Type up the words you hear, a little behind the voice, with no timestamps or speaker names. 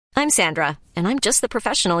I'm Sandra, and I'm just the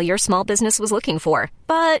professional your small business was looking for.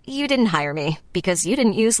 But you didn't hire me because you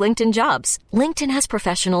didn't use LinkedIn Jobs. LinkedIn has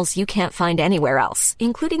professionals you can't find anywhere else,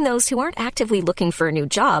 including those who aren't actively looking for a new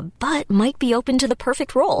job, but might be open to the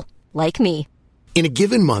perfect role, like me. In a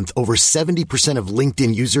given month, over 70% of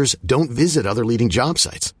LinkedIn users don't visit other leading job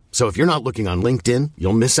sites. So if you're not looking on LinkedIn,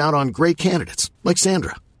 you'll miss out on great candidates like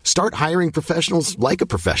Sandra. Start hiring professionals like a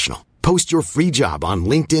professional. Post your free job on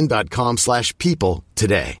linkedin.com/people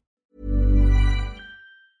today.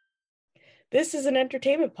 This is an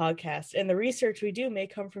entertainment podcast, and the research we do may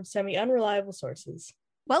come from semi-unreliable sources.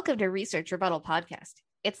 Welcome to Research Rebuttal Podcast.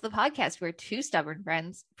 It's the podcast where two stubborn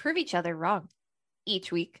friends prove each other wrong.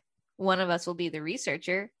 Each week, one of us will be the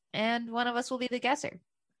researcher, and one of us will be the guesser.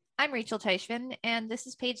 I'm Rachel Teichman, and this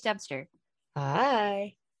is Paige Dempster.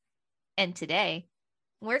 Hi. And today,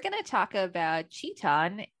 we're going to talk about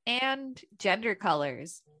Chiton and gender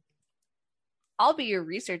colors. I'll be your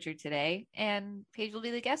researcher today, and Paige will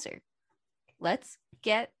be the guesser. Let's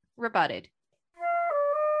get rebutted.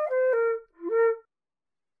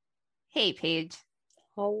 Hey, Paige.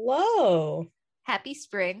 Hello. Happy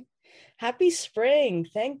spring. Happy spring.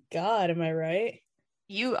 Thank God. Am I right?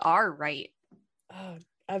 You are right. Oh,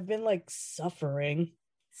 I've been suffering.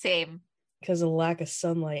 Same. Because of lack of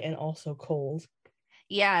sunlight and also cold.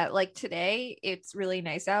 Yeah, like today, it's really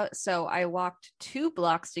nice out. So I walked 2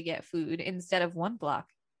 blocks to get food instead of 1 block.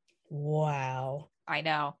 Wow. I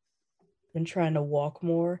know. Been trying to walk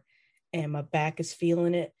more, and my back is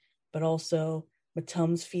feeling it, but also my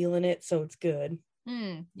tum's feeling it, so it's good.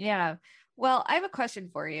 Yeah. Well, I have a question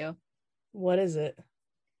for you. What is it?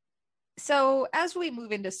 So as we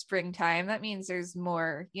move into springtime, that means there's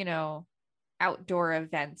more, outdoor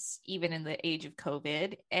events, even in the age of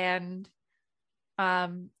COVID. And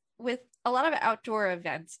with a lot of outdoor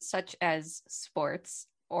events, such as sports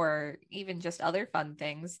or even just other fun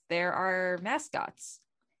things, there are mascots.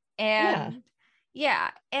 And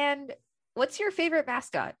and what's your favorite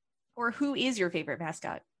mascot? Or who is your favorite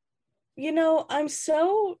mascot? I'm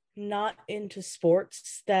so not into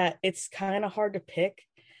sports that it's kind of hard to pick.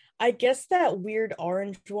 I guess that weird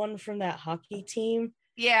orange one from that hockey team.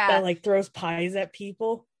 Yeah. That throws pies at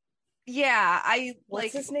people. Yeah,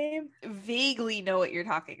 What's his name? Vaguely know what you're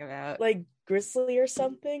talking about. Grizzly or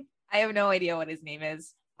something? I have no idea what his name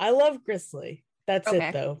is. I love Grizzly. That's okay.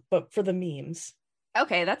 It though, but for the memes.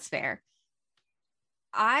 Okay, that's fair.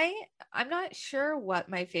 I'm not sure what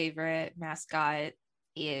my favorite mascot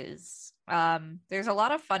is. There's a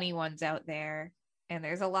lot of funny ones out there, and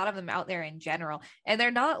there's a lot of them out there in general, and they're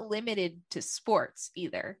not limited to sports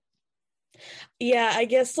either. Yeah, I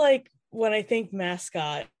guess when I think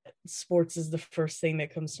mascot, sports is the first thing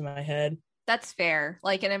that comes to my head. That's fair.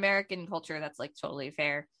 In American culture, that's totally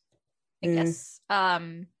fair. I guess.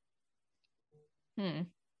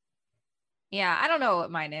 Yeah, I don't know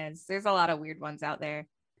what mine is. There's a lot of weird ones out there.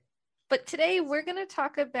 But today we're going to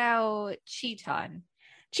talk about Chiton.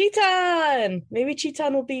 Chiton! Maybe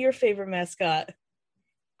Chiton will be your favorite mascot.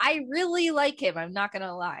 I really like him. I'm not going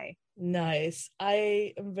to lie. Nice.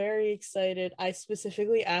 I am very excited. I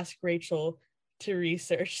specifically asked Rachel to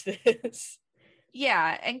research this.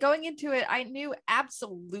 Yeah, and going into it, I knew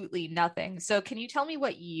absolutely nothing. So can you tell me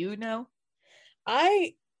what you know?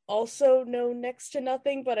 I also know next to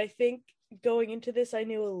nothing, but I think going into this, I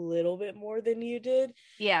knew a little bit more than you did.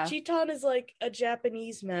 Yeah. Chiton is a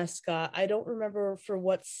Japanese mascot. I don't remember for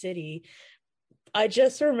what city. I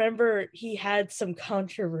just remember he had some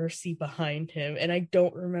controversy behind him, and I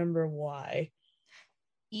don't remember why.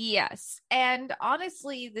 Yes. And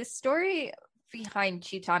honestly, this story behind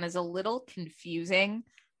Chiton is a little confusing,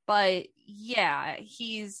 but yeah,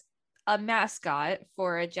 he's a mascot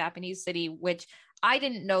for a Japanese city, which I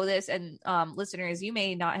didn't know this, and listeners, you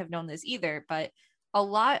may not have known this either, but a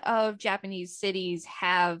lot of Japanese cities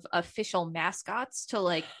have official mascots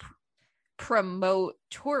to promote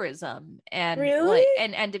tourism and really?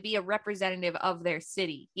 and to be a representative of their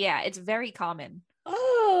city. Yeah, it's very common.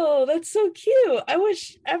 Oh, that's so cute. I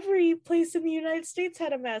wish every place in the United States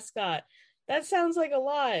had a mascot. That sounds like a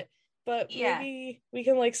lot, but maybe we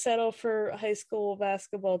can settle for high school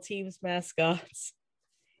basketball teams mascots.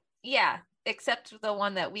 Yeah. Except the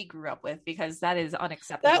one that we grew up with, because that is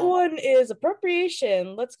unacceptable. That one is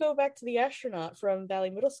appropriation. Let's go back to the astronaut from Valley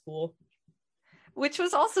Middle School. Which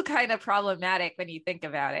was also kind of problematic when you think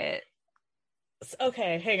about it.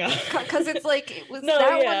 Okay, hang on. Because it's one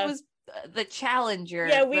was the Challenger.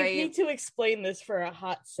 Yeah, we right? need to explain this for a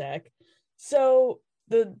hot sec. So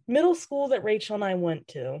the middle school that Rachel and I went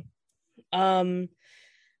to, the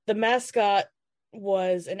mascot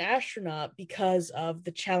was an astronaut because of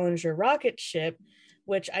the Challenger rocket ship,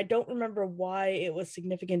 which I don't remember why it was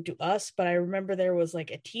significant to us, but I remember there was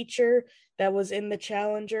like a teacher that was in the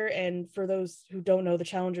Challenger. And for those who don't know, the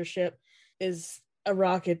Challenger ship is a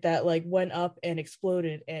rocket that like went up and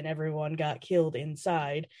exploded and everyone got killed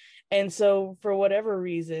inside. And so for whatever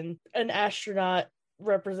reason, an astronaut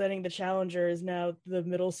representing the Challenger is now the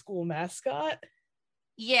middle school mascot.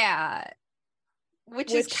 Yeah.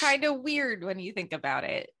 Which is kind of weird when you think about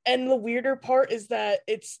it. And the weirder part is that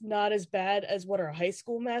it's not as bad as what our high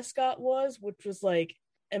school mascot was, which was like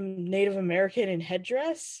a Native American in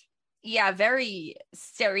headdress. Yeah, very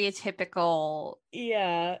stereotypical.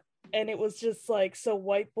 Yeah. And it was just like, so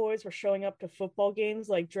white boys were showing up to football games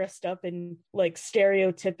like dressed up in like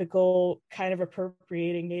stereotypical kind of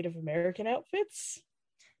appropriating Native American outfits.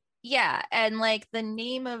 Yeah, and like the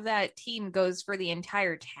name of that team goes for the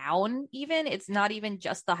entire town, even. It's not even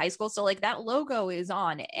just the high school. So like that logo is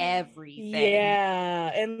on everything.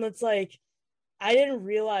 Yeah, and it's like I didn't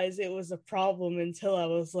realize it was a problem until I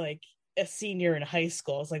was like a senior in high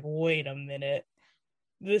school. I was like, wait a minute.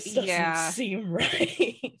 This doesn't seem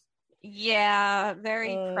right. Yeah,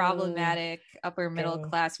 very problematic upper middle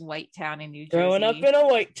class white town in New Jersey. Growing up in a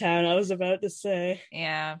white town, I was about to say.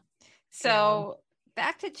 Yeah. So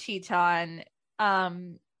back to Cheeton.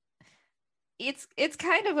 It's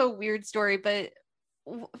kind of a weird story, but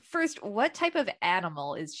first, what type of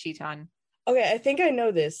animal is Cheeton? Okay, I think I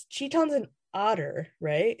know this. Cheeton's an otter,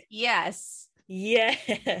 right? Yes.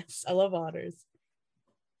 Yes, I love otters.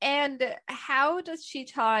 And how does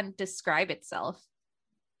Cheeton describe itself?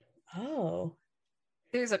 Oh.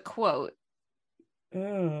 There's a quote.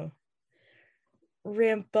 Oh.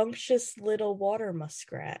 Rambunctious little water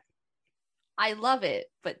muskrat. I love it,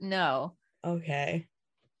 but no. Okay.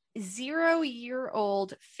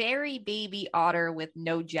 0-year-old fairy baby otter with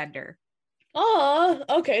no gender. Oh,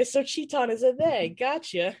 okay. So Cheeton is a they.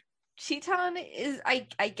 Gotcha. Cheeton is,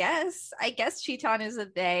 I guess Cheeton is a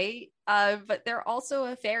they, but they're also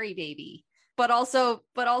a fairy baby. But also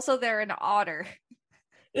they're an otter.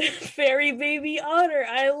 Fairy baby otter.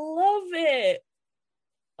 I love it.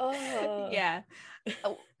 Oh. Yeah.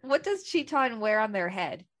 What does Cheeton wear on their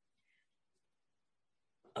head?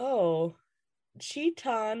 Oh.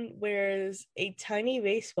 Cheeton wears a tiny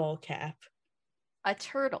baseball cap. A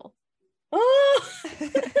turtle. Oh.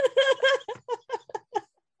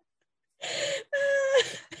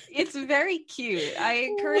 It's very cute. I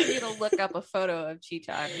encourage you to look up a photo of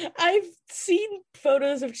Cheeton. I've seen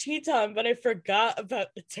photos of Cheeton, but I forgot about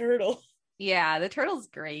the turtle. Yeah, the turtle's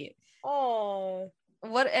great. Oh.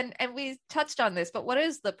 What and we touched on this, but what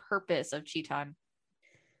is the purpose of Cheeton?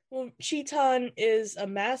 Well, Cheeton is a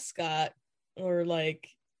mascot, or like,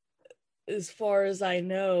 as far as I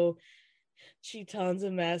know, Cheeton's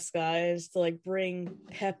a mascot, is to like bring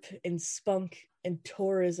pep and spunk and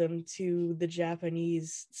tourism to the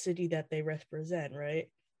Japanese city that they represent, right?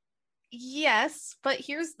 Yes, but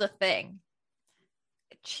here's the thing.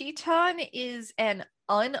 Cheeton is an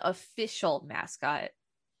unofficial mascot.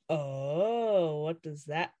 Oh, what does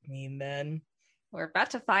that mean then? We're about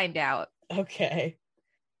to find out. Okay.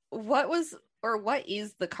 What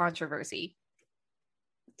is the controversy?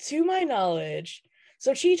 To my knowledge,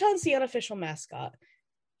 so Cheeton's the unofficial mascot.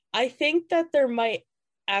 I think that there might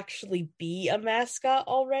actually be a mascot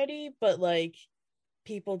already, but like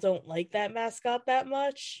people don't like that mascot that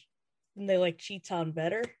much, and they like Cheeton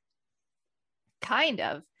better. Kind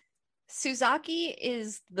of. Suzaki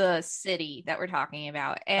is the city that we're talking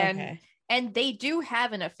about, and they do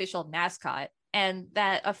have an official mascot, and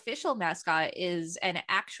that official mascot is an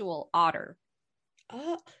actual otter.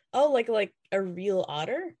 Like a real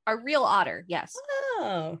otter? A real otter, yes.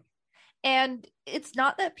 Oh. And it's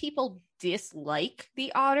not that people dislike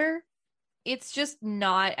the otter. It's just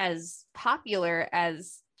not as popular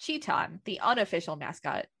as Cheeton, the unofficial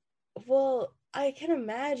mascot. Well, I can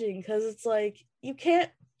imagine, because it's like you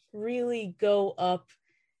can't really go up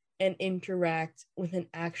and interact with an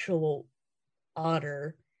actual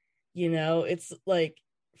otter. You know, it's like,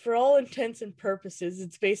 for all intents and purposes,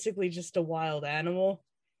 it's basically just a wild animal.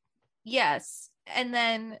 Yes. And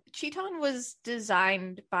then Cheeton was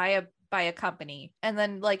designed by a company, and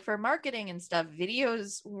then like for marketing and stuff,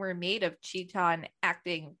 videos were made of Cheeton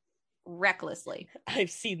acting recklessly. I've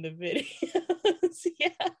seen the videos. Yeah.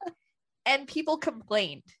 And people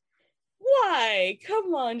complained. Why?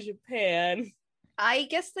 Come on, Japan. I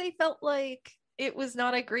guess they felt like it was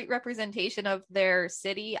not a great representation of their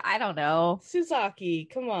city. I don't know. Suzaki,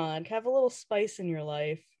 come on, have a little spice in your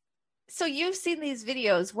life. So you've seen these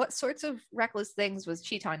videos. What sorts of reckless things was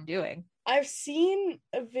Cheeton doing? I've seen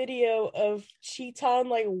a video of Cheeton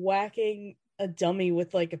like whacking a dummy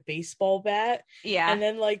with like a baseball bat. Yeah. And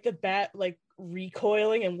then like the bat like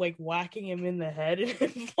recoiling and like whacking him in the head and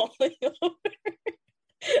him falling over.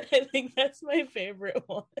 I think that's my favorite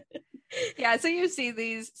one. Yeah, so you see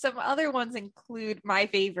these. Some other ones include my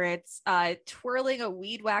favorites: twirling a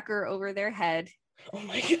weed whacker over their head. Oh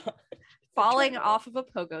my god! Falling off of a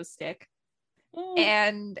pogo stick. Oh.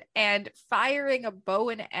 And firing a bow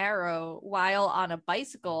and arrow while on a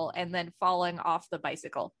bicycle and then falling off the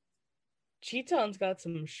bicycle. Cheaton's got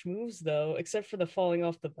some schmoves though, except for the falling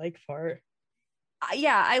off the bike part.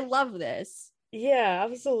 Yeah, I love this. Yeah,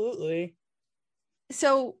 absolutely.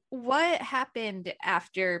 So what happened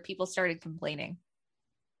after people started complaining?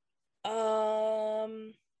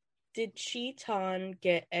 Did Cheaton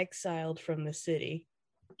get exiled from the city?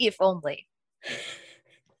 If only.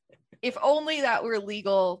 If only that were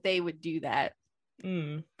legal, they would do that.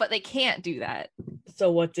 But they can't do that.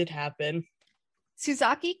 So what did happen?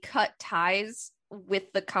 Suzaki cut ties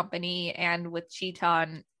with the company and with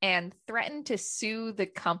Cheaton and threatened to sue the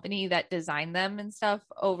company that designed them and stuff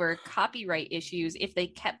over copyright issues if they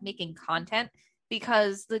kept making content,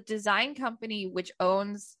 because the design company, which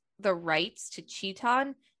owns the rights to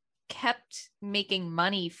Cheaton, kept making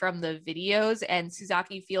money from the videos, and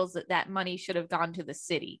Suzaki feels that that money should have gone to the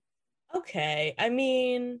city. Okay, I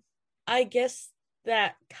mean, I guess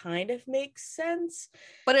that kind of makes sense,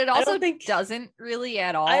 but it also doesn't really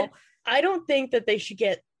at all. I don't think that they should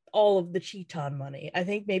get all of the Cheaton money. I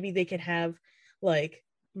think maybe they could have like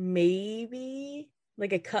maybe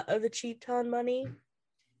like a cut of the Cheaton money.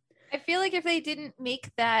 I feel like if they didn't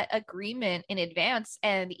make that agreement in advance,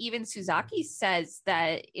 and even Suzaki says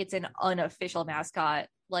that it's an unofficial mascot,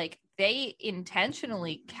 like they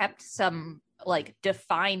intentionally kept some like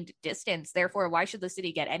defined distance. Therefore, why should the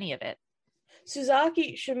city get any of it?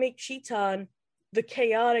 Suzaki should make Cheaton the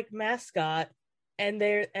chaotic mascot and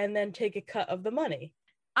then take a cut of the money.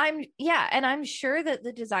 I'm sure that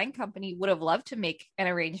the design company would have loved to make an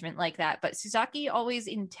arrangement like that, but Suzaki always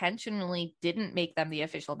intentionally didn't make them the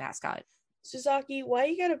official mascot. Suzaki, why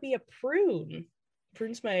you gotta be a prune?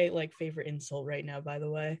 Prune's my like favorite insult right now, by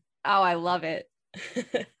the way. Oh, I love it.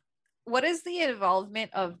 What is the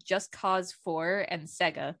involvement of Just Cause 4 and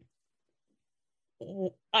Sega?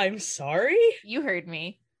 I'm sorry? You heard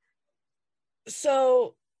me.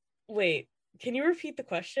 So, wait, can you repeat the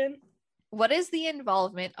question? What is the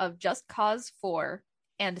involvement of Just Cause 4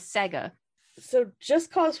 and Sega? So,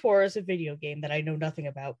 Just Cause 4 is a video game that I know nothing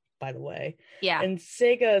about, by the way. Yeah. And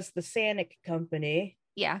Sega is the Sonic company.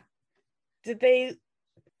 Yeah. Did they...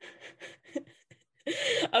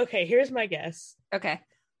 Okay, here's my guess. Okay.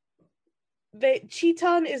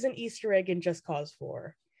 Cheaton is an Easter egg in Just Cause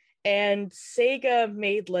 4. And Sega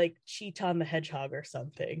made like Cheaton the Hedgehog or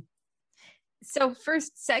something. So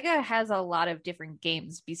first, Sega has a lot of different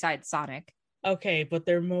games besides Sonic. Okay, but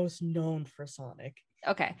they're most known for Sonic.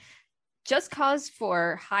 Okay. Just Cause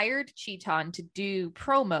 4 hired Cheaton to do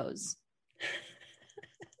promos.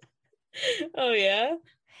 Oh, yeah?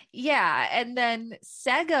 Yeah, and then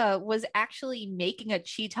Sega was actually making a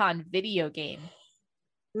Cheaton video game.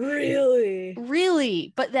 Really?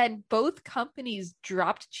 Really? But then both companies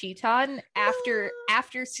dropped Cheaton after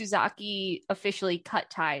Suzaki officially cut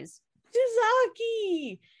ties.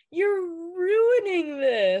 Suzaki, you're ruining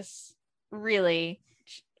this. Really?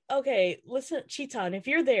 Okay, listen, Cheaton, if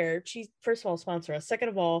you're there, first of all, sponsor us. Second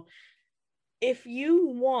of all, if you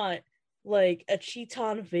want like a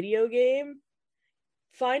Cheaton video game,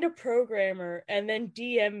 find a programmer and then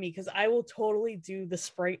DM me, because I will totally do the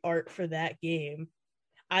sprite art for that game.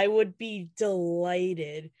 I would be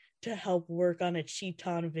delighted to help work on a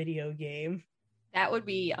Cheaton video game. That would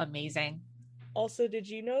be amazing. Also, did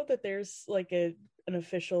you know that there's like an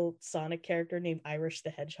official Sonic character named Irish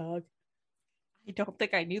the Hedgehog? I don't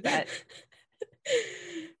think I knew that.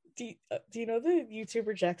 Do you know the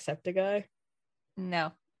YouTuber Jacksepticeye?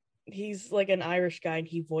 No. He's like an Irish guy and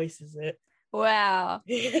he voices it. Wow.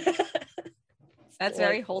 That's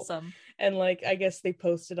very wholesome. And like, I guess they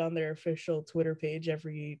posted on their official Twitter page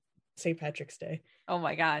every St. Patrick's Day. Oh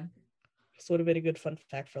my God. This would have been a good fun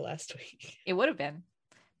fact for last week. It would have been.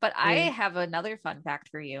 But I have another fun fact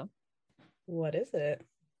for you. What is it?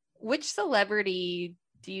 Which celebrity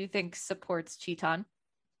do you think supports Cheaton?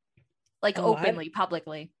 Like openly,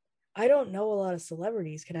 publicly. I don't know a lot of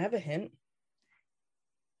celebrities. Can I have a hint?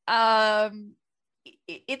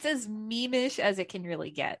 It's as meme-ish as it can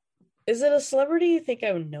really get. Is it a celebrity you think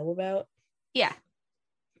I would know about? Yeah.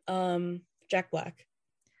 Jack Black.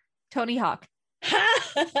 Tony Hawk.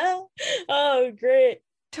 Oh, great.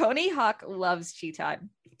 Tony Hawk loves Cheaton.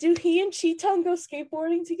 Do he and Cheaton go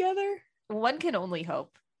skateboarding together? One can only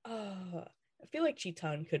hope. I feel like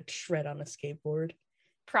Cheaton could shred on a skateboard.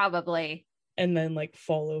 Probably. And then like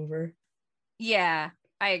fall over. Yeah,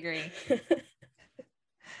 I agree.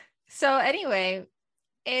 So anyway,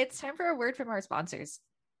 it's time for a word from our sponsors.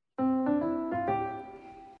 I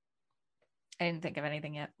didn't think of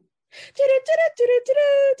anything yet.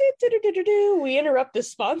 We interrupt the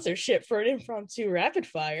sponsorship for an impromptu rapid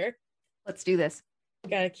fire. Let's do this.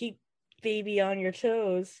 Gotta keep baby on your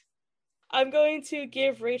toes. I'm going to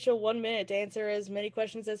give Rachel 1 minute to answer as many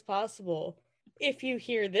questions as possible. If you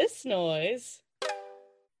hear this noise,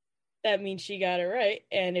 that means she got it right.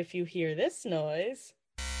 And if you hear this noise,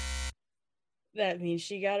 that means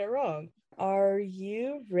she got it wrong. Are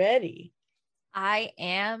you ready? I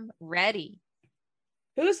am ready.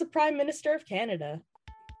 Who is the Prime Minister of Canada?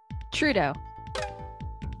 Trudeau.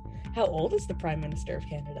 How old is the Prime Minister of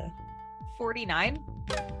Canada? 49.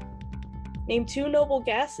 Name 2 noble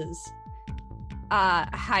gases.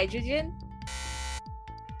 Hydrogen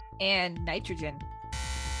and nitrogen.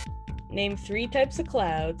 Name 3 types of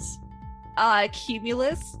clouds.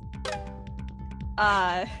 Cumulus.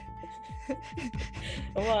 Come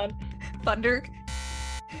on. Thunder.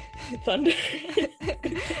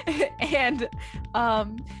 And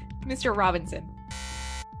Mr. Robinson.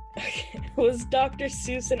 Okay. Was Dr.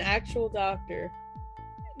 Seuss an actual doctor?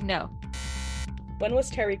 No. When was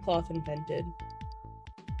terry cloth invented?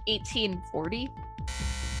 1840.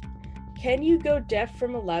 Can you go deaf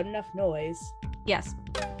from a loud enough noise? Yes.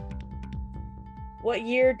 What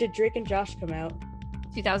year did Drake and Josh come out?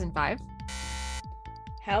 2005.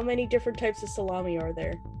 How many different types of salami are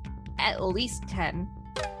there? At least 10.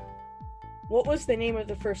 What was the name of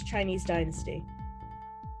the first Chinese dynasty?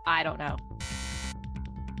 I don't know.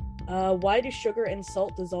 Why do sugar and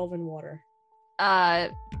salt dissolve in water?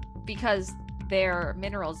 Because they're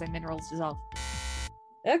minerals and minerals dissolve.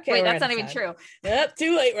 Okay. Wait, that's not even true. Yep,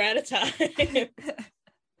 too late. We're out of time.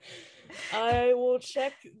 I will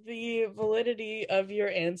check the validity of your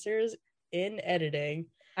answers in editing.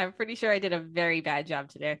 I'm pretty sure I did a very bad job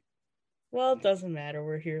today. Well, it doesn't matter.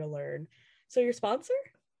 We're here to learn. So your sponsor?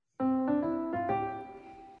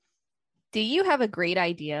 Do you have a great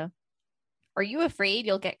idea? Are you afraid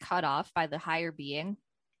you'll get cut off by the higher being?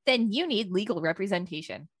 Then you need legal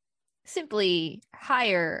representation. Simply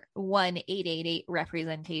hire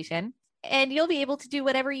 1-888-REPRESENTATION and you'll be able to do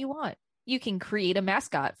whatever you want. You can create a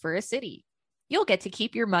mascot for a city. You'll get to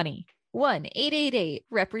keep your money.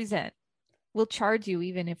 1-888-REPRESENT. We'll charge you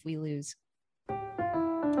even if we lose.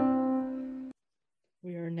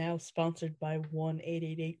 We are now sponsored by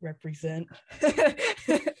 1-888-REPRESENT.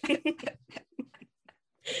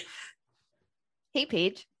 Hey,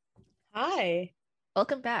 Paige. Hi.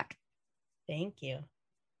 Welcome back. Thank you.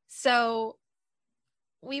 So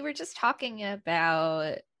we were just talking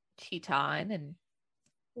about Teton and...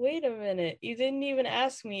 Wait a minute. You didn't even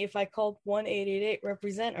ask me if I called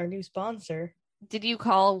 1-888-REPRESENT our new sponsor. Did you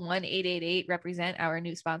call 1-888-REPRESENT our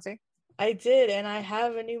new sponsor? I did, and I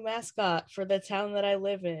have a new mascot for the town that I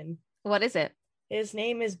live in. What is it? His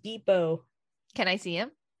name is Beepo. Can I see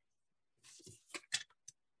him?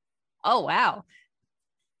 Oh, wow.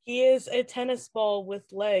 He is a tennis ball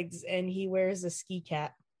with legs, and he wears a ski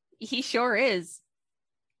cap. He sure is.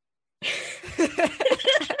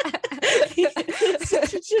 It's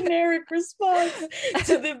such a generic response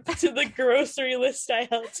to the grocery list I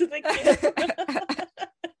held to the camera.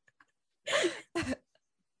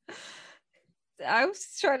 I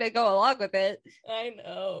was trying to go along with it. I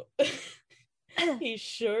know. He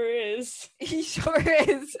sure is. He sure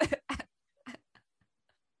is.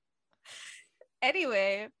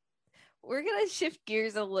 Anyway, we're going to shift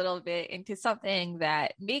gears a little bit into something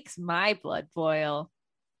that makes my blood boil.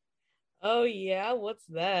 Oh, yeah? What's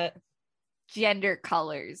that? Gender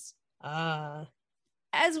colors. Ah.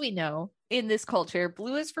 As we know, in this culture,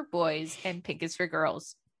 blue is for boys and pink is for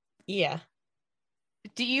girls. Yeah.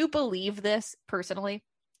 Do you believe this personally?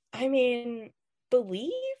 I mean,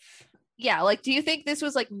 believe? Yeah, like, do you think this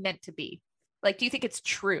was, like, meant to be? Like, do you think it's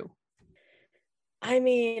true? I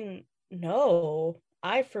mean, no.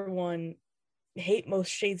 I, for one, hate most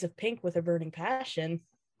shades of pink with a burning passion.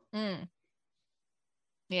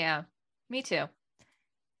 Yeah, me too.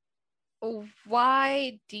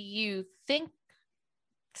 Why do you think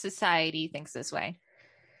society thinks this way?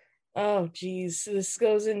 Oh, geez. This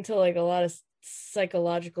goes into, like, a lot of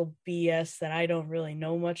psychological BS that I don't really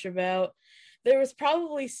know much about. There was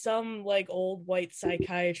probably some, like, old white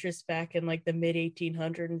psychiatrist back in, like, the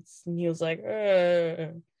mid-1800s, and he was like,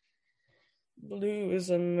 blue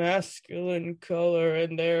is a masculine color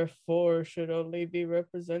and therefore should only be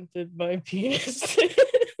represented by penises.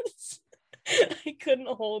 I couldn't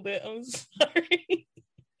hold it. I'm sorry.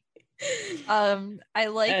 I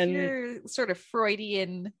like your sort of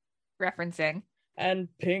Freudian referencing. And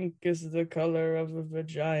pink is the color of a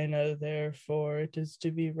vagina, therefore it is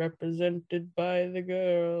to be represented by the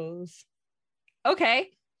girls. Okay.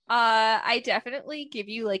 I definitely give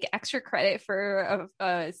you like extra credit for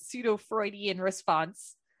a pseudo Freudian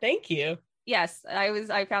response. Thank you. Yes,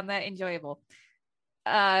 I found that enjoyable.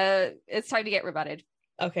 It's time to get rebutted.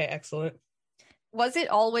 Okay, excellent. Was it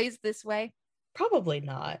always this way? Probably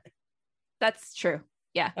not. That's true.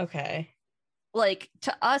 Yeah. Okay. Like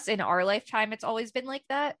to us in our lifetime, it's always been like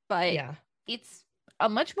that, but yeah, it's a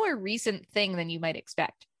much more recent thing than you might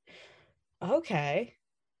expect. Okay.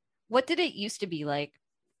 What did it used to be like?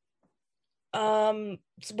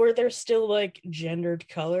 Were there still like gendered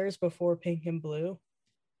colors before pink and blue?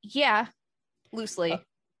 Yeah, loosely.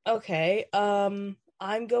 Okay.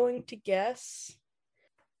 I'm going to guess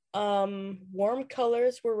warm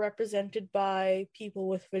colors were represented by people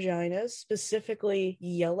with vaginas, specifically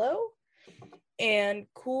yellow, and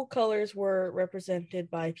cool colors were represented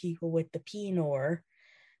by people with the penor,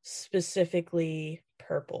 specifically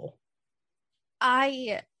purple.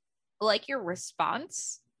 I like your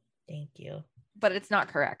response. Thank you. But it's not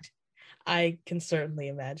correct. I can certainly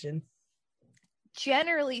imagine.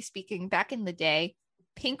 Generally speaking, back in the day,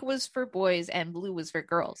 pink was for boys and blue was for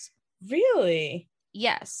girls. Really?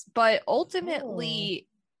 Yes, but ultimately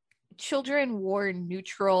children wore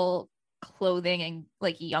neutral clothing, and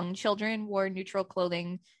like young children wore neutral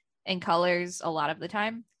clothing and colors a lot of the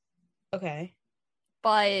time. Okay.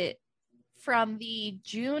 But from the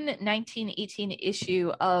June 1918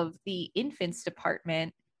 issue of the Infants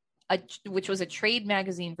Department, which was a trade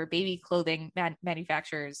magazine for baby clothing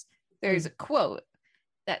manufacturers, there's a quote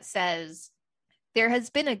that says, "There has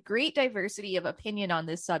been a great diversity of opinion on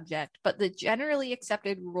this subject, but the generally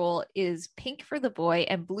accepted rule is pink for the boy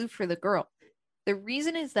and blue for the girl. The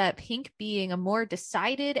reason is that pink, being a more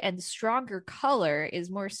decided and stronger color, is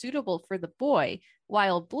more suitable for the boy,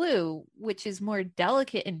 while blue, which is more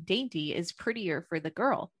delicate and dainty, is prettier for the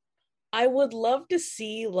girl." I would love to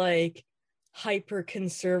see like hyper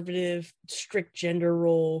conservative, strict gender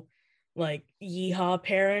role, like yeehaw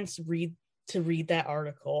parents read that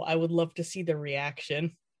article. I would love to see the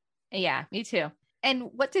reaction. Yeah, me too.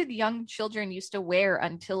 And what did young children used to wear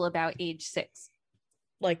until about age 6?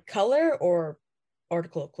 Like color or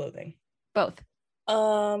article of clothing? Both.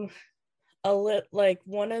 Like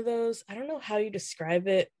one of those, I don't know how you describe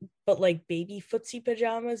it, but like baby footsie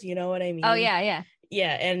pajamas, you know what I mean? Oh yeah.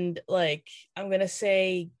 Yeah, and like I'm gonna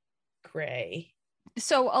say gray.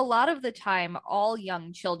 So a lot of the time, all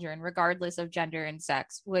young children, regardless of gender and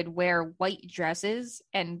sex, would wear white dresses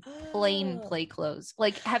and plain play clothes.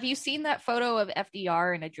 Like, have you seen that photo of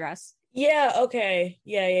FDR in a dress? Yeah, okay.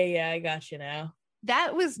 Yeah, I got you now.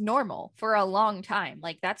 That was normal for a long time.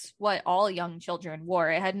 Like, that's what all young children wore.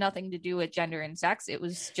 It had nothing to do with gender and sex. It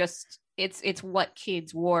was just, it's what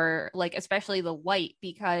kids wore, like, especially the white,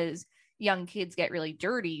 because young kids get really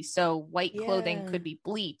dirty. So white clothing could be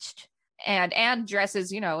bleached. And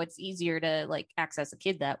dresses, you know, it's easier to like access a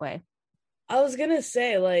kid that way. I was gonna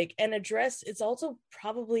say, like, and a dress, it's also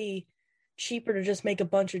probably cheaper to just make a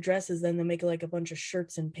bunch of dresses than to make like a bunch of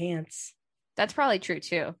shirts and pants. That's probably true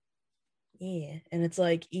too. Yeah, and it's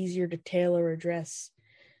like easier to tailor a dress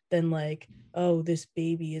than like, oh, this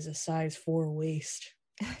baby is a size 4 waist.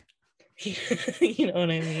 You know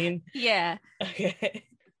what I mean? Yeah. Okay.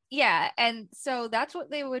 Yeah, and so that's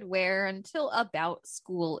what they would wear until about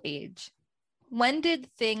school age. When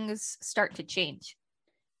did things start to change?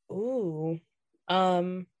 Ooh.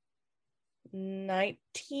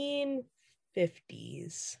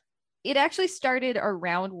 1950s. It actually started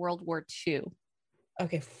around World War II.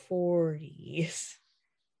 Okay, 40s.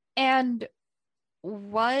 And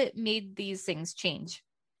what made these things change?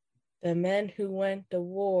 The men who went to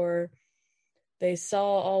war, they saw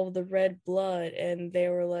all the red blood and they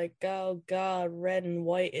were like, oh God, red and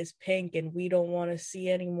white is pink and we don't want to see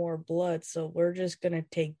any more blood. So we're just going to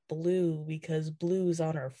take blue because blue's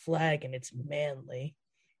on our flag and it's manly.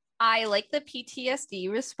 I like the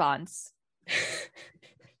PTSD response.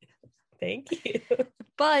 Thank you.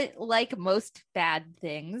 But like most bad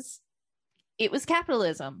things, it was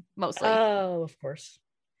capitalism mostly. Oh, of course.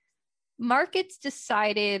 Markets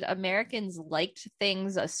decided Americans liked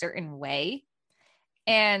things a certain way.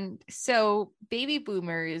 And so baby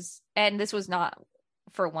boomers, and this was not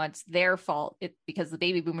for once their fault, because the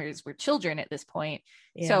baby boomers were children at this point.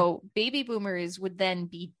 Yeah. So baby boomers would then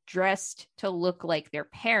be dressed to look like their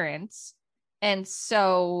parents. And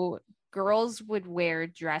so girls would wear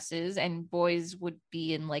dresses and boys would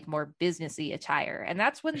be in like more businessy attire. And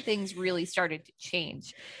that's when things really started to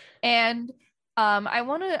change. And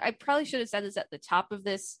I probably should have said this at the top of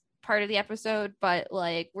this part of the episode, but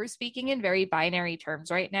like we're speaking in very binary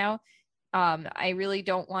terms right now. I really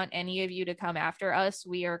don't want any of you to come after us.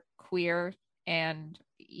 We are queer, and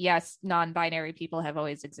yes, non-binary people have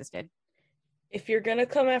always existed. If you're gonna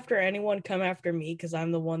come after anyone, come after me, because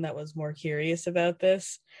I'm the one that was more curious about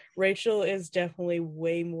this. Rachel is definitely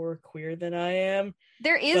way more queer than I am.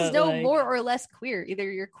 There is no more or less queer. Either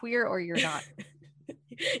you're queer or you're not.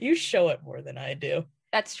 You show it more than I do.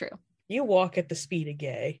 That's true. You walk at the speed of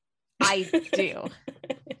gay. I do.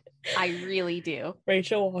 I really do.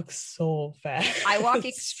 Rachel walks so fast. I walk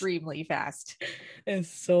extremely fast. It's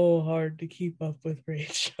so hard to keep up with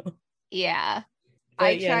Rachel. Yeah.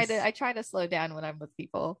 I try to slow down when I'm with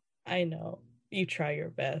people. I know. You try your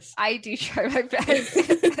best. I do try my best.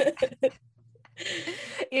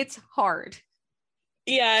 It's hard.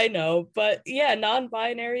 Yeah, I know. But yeah,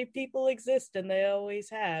 non-binary people exist, and they always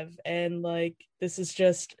have. And like, this is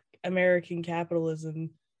just American capitalism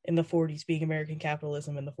in the 40s being American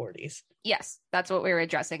capitalism in the 40s. Yes, that's what we were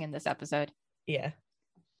addressing in this episode. Yeah.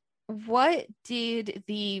 What did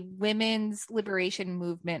the women's liberation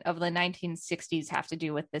movement of the 1960s have to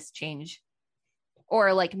do with this change?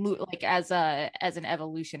 Or like as an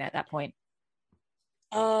evolution at that point?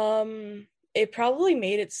 It probably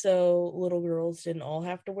made it so little girls didn't all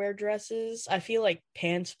have to wear dresses. I feel like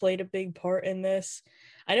pants played a big part in this.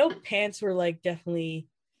 I know pants were like definitely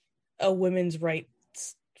a women's rights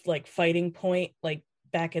like fighting point, like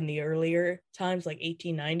back in the earlier times, like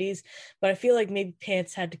 1890s, but I feel like maybe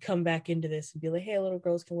pants had to come back into this and be like, hey, little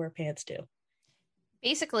girls can wear pants too.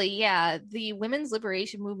 Basically, yeah, the women's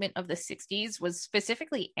liberation movement of the 60s was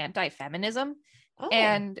specifically anti-feminism. Oh.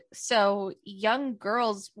 And so young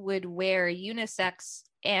girls would wear unisex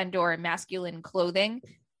and or masculine clothing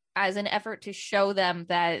as an effort to show them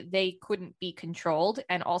that they couldn't be controlled,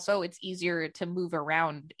 and also it's easier to move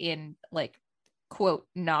around in like quote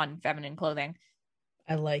non-feminine clothing.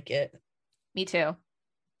 I like it. Me too.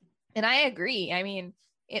 And I agree. I mean,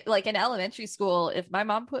 like in elementary school, if my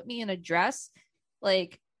mom put me in a dress,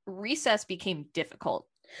 like recess became difficult.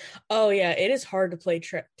 Oh yeah, it is hard to play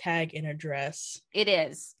tag in a dress. It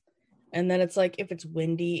is. And then it's like, if it's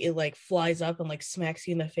windy, it like flies up and like smacks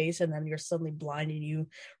you in the face, and then you're suddenly blind and you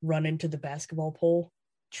run into the basketball pole.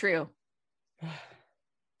 True.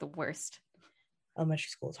 The worst. Elementary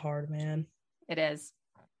school is hard, man. It is.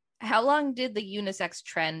 How long did the unisex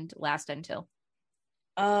trend last until?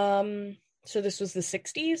 So this was the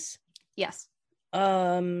 60s? Yes.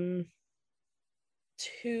 To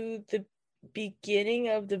the beginning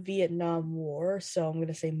of the Vietnam War, so I'm going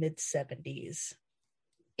to say mid-70s.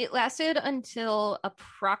 It lasted until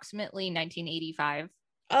approximately 1985.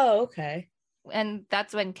 Oh, okay. And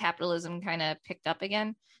that's when capitalism kind of picked up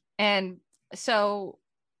again. And so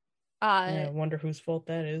I wonder whose fault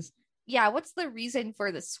that is. Yeah, what's the reason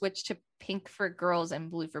for the switch to pink for girls and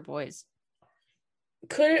blue for boys?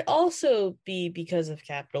 Could it also be because of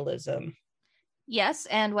capitalism? Yes,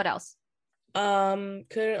 and what else?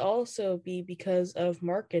 Could it also be because of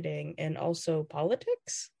marketing and also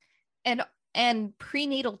politics? And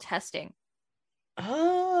prenatal testing.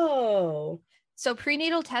 Oh. So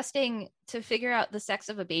prenatal testing to figure out the sex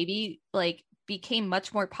of a baby like became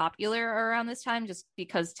much more popular around this time just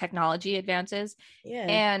because technology advances. Yeah.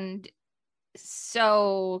 And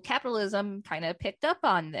so capitalism kind of picked up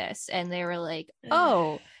on this, and they were like,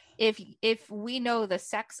 oh, if we know the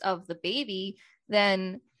sex of the baby,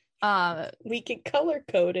 then we can color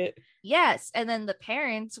code it. Yes, and then the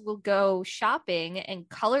parents will go shopping and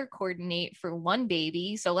color coordinate for one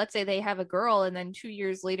baby. So let's say they have a girl and then 2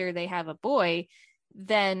 years later they have a boy,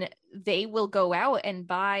 then they will go out and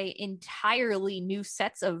buy entirely new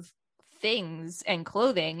sets of things and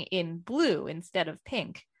clothing in blue instead of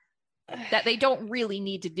pink that they don't really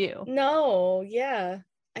need to do. No, yeah.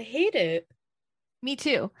 I hate it. Me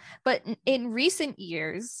too. But in recent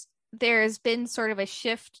years, there's been sort of a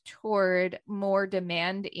shift toward more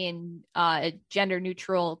demand in gender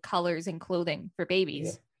neutral colors and clothing for babies.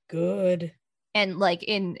 Yeah. Good. And like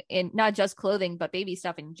in not just clothing, but baby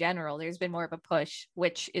stuff in general, there's been more of a push,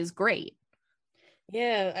 which is great.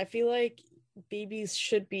 Yeah, I feel like babies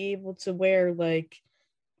should be able to wear like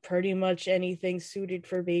pretty much anything suited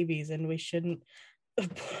for babies, and we shouldn't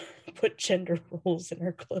put gender roles in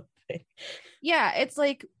our clothing. Yeah, it's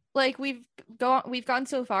like we've gone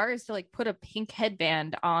so far as to like put a pink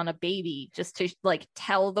headband on a baby just to like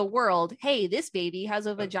tell the world, hey, this baby has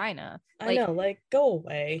a vagina. I know, like, go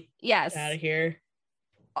away. Yes. Get out of here.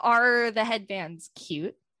 Are the headbands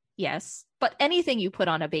cute? Yes. But anything you put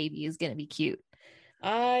on a baby is going to be cute.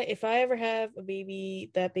 If I ever have a baby,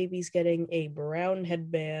 that baby's getting a brown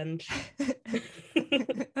headband.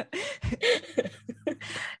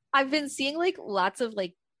 I've been seeing like lots of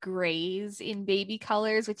like grays in baby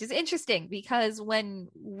colors, which is interesting because when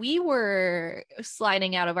we were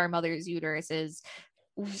sliding out of our mother's uteruses,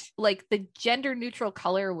 like the gender neutral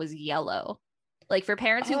color was yellow. Like for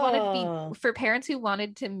parents who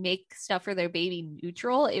wanted to make stuff for their baby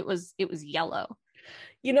neutral, it was yellow.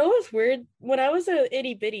 You know what's weird? When I was a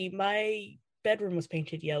itty bitty, my bedroom was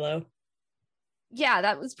painted yellow. Yeah,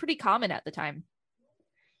 that was pretty common at the time.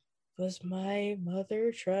 Was my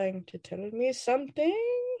mother trying to tell me something?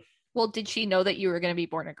 Well, did she know that you were going to be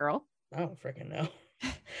born a girl? I don't freaking know.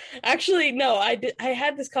 Actually, no, I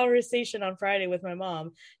had this conversation on Friday with my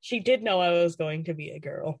mom. She did know I was going to be a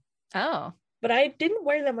girl. Oh. But I didn't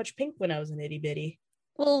wear that much pink when I was an itty bitty.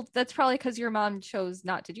 Well, that's probably because your mom chose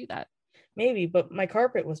not to do that. Maybe, but my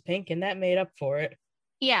carpet was pink and that made up for it.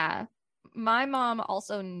 Yeah. My mom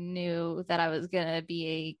also knew that I was going to be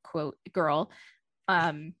a quote girl.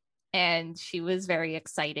 And she was very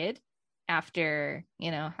excited after,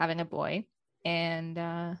 having a boy. And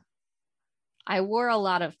I wore a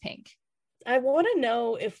lot of pink. I want to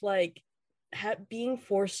know if like being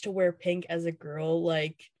forced to wear pink as a girl,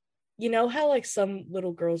 like, you know how like some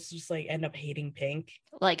little girls just like end up hating pink?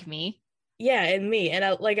 Like me? Yeah, and me. And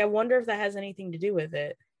I wonder if that has anything to do with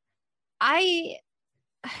it.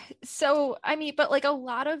 But like a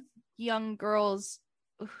lot of young girls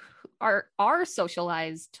are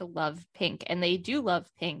socialized to love pink, and they do love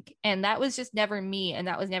pink, and that was just never me, and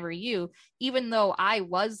that was never you, even though I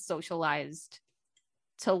was socialized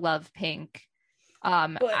to love pink.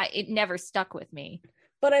 It never stuck with me.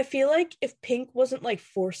 But I feel like if pink wasn't like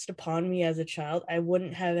forced upon me as a child, I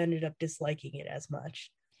wouldn't have ended up disliking it as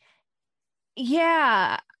much.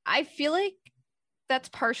 Yeah, I feel like that's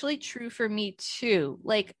partially true for me too.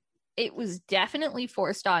 Like it was definitely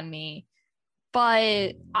forced on me,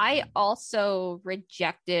 but I also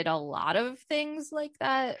rejected a lot of things like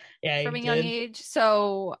that from a young age.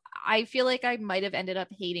 So I feel like I might have ended up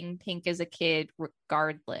hating pink as a kid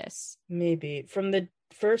regardless. Maybe. From the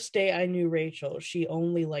first day I knew Rachel, she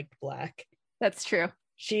only liked black. That's true.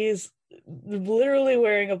 She's literally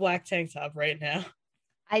wearing a black tank top right now.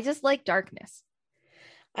 I just like darkness.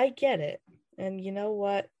 I get it. And you know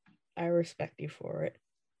what? I respect you for it.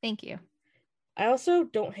 Thank you. I also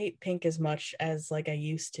don't hate pink as much as like I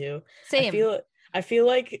used to. Same. I feel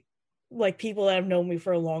like people that have known me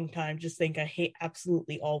for a long time just think I hate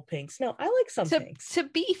absolutely all pinks. No, I like some pinks. To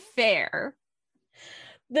be fair,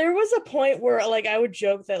 there was a point where like I would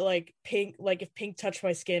joke that like pink, like if pink touched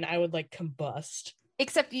my skin, I would like combust.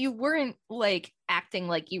 Except you weren't like acting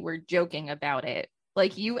like you were joking about it.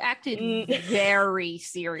 Like you acted very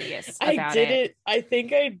serious about it. I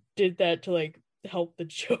think I did that to like help the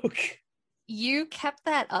joke. You kept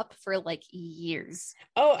that up for like years.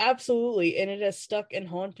 Oh, absolutely. And it has stuck and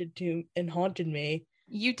haunted me.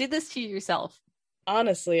 You did this to yourself.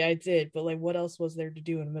 Honestly, I did. But like, what else was there to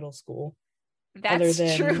do in middle school? That's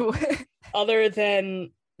true. Other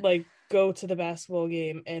than like go to the basketball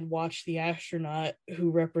game and watch the astronaut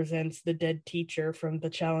who represents the dead teacher from the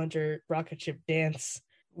Challenger rocket ship dance.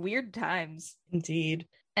 Weird times. Indeed.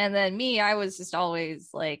 And then me, I was just always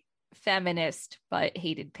like feminist, but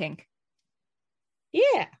hated pink.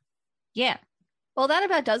 Yeah. Well, that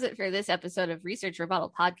about does it for this episode of Research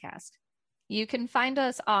Rebuttal Podcast. You can find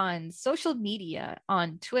us on social media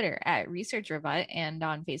on Twitter at Research Rebut and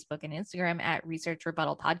on Facebook and Instagram at Research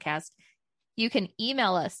Rebuttal Podcast. You can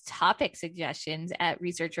email us topic suggestions at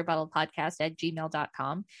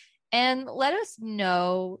researchrebuttalpodcast@gmail.com and let us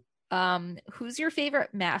know who's your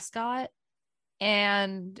favorite mascot,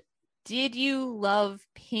 and did you love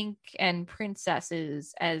pink and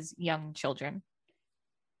princesses as young children?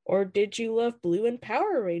 Or did you love blue and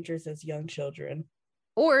Power Rangers as young children?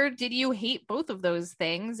 Or did you hate both of those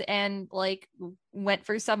things and like went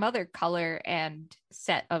for some other color and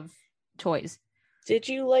set of toys? Did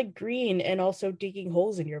you like green and also digging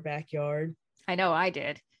holes in your backyard? I know I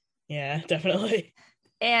did. Yeah, definitely.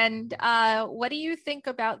 And what do you think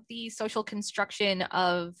about the social construction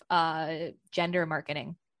of gender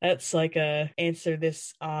marketing? That's like answer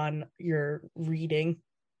this on your reading.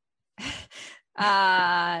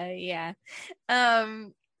 Yeah.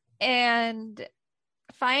 And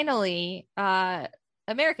finally,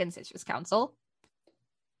 American Citrus Council.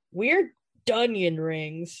 We're Dunyan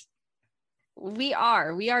rings. We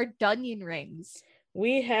are Dunyan rings.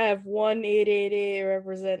 We have 1888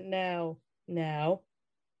 represent now.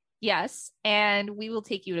 Yes, and we will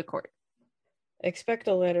take you to court. Expect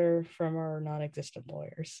a letter from our non-existent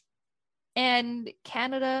lawyers. And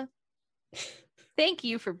Canada, thank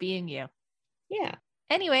you for being you. Yeah.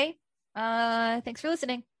 Anyway, thanks for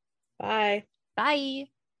listening. Bye. Bye.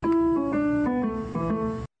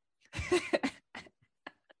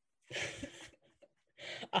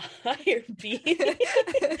 A higher B.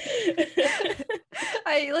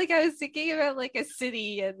 I was thinking about like a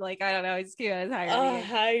city and like I don't know, I just came out as higher.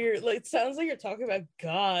 Higher, like it sounds like you're talking about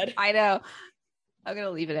God. I know. I'm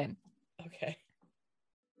gonna leave it in. Okay.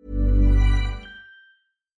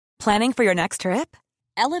 Planning for your next trip?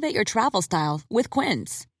 Elevate your travel style with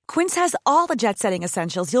Quince. Quince has all the jet-setting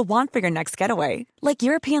essentials you'll want for your next getaway, like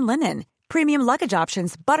European linen, premium luggage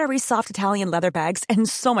options, buttery soft Italian leather bags, and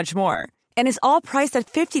so much more. And is all priced at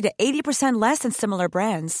 50 to 80% less than similar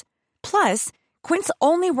brands. Plus, Quince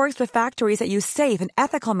only works with factories that use safe and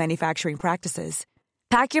ethical manufacturing practices.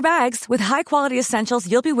 Pack your bags with high-quality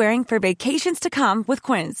essentials you'll be wearing for vacations to come with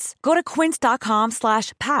Quince. Go to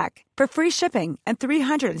quince.com/pack for free shipping and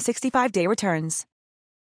 365-day returns.